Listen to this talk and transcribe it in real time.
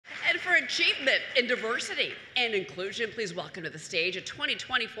achievement in diversity and inclusion, please welcome to the stage a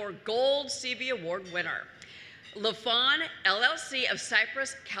 2024 Gold Stevie Award winner, Lafonn, LLC of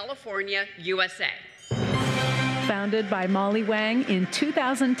Cypress, California, USA. Founded by Molly Wang in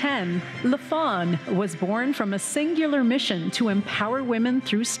 2010, Lafonn was born from a singular mission to empower women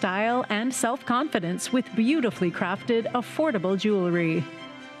through style and self-confidence with beautifully crafted, affordable jewelry.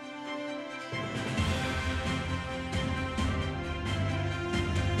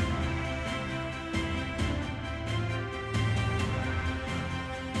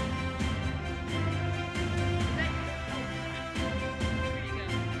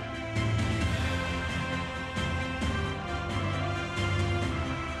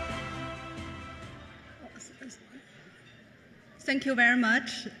 Thank you very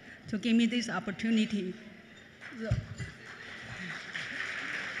much to give me this opportunity.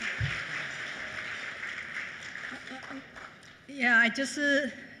 Yeah, I just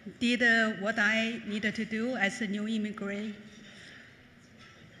did what I needed to do as a new immigrant.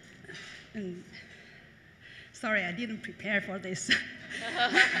 And sorry, I didn't prepare for this.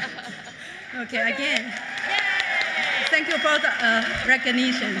 Okay, again, thank you for the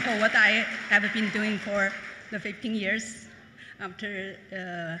recognition for what I have been doing for the 15 years after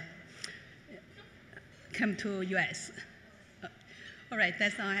come to US. All right,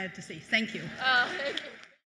 that's all I have to say. Thank you. Thank you.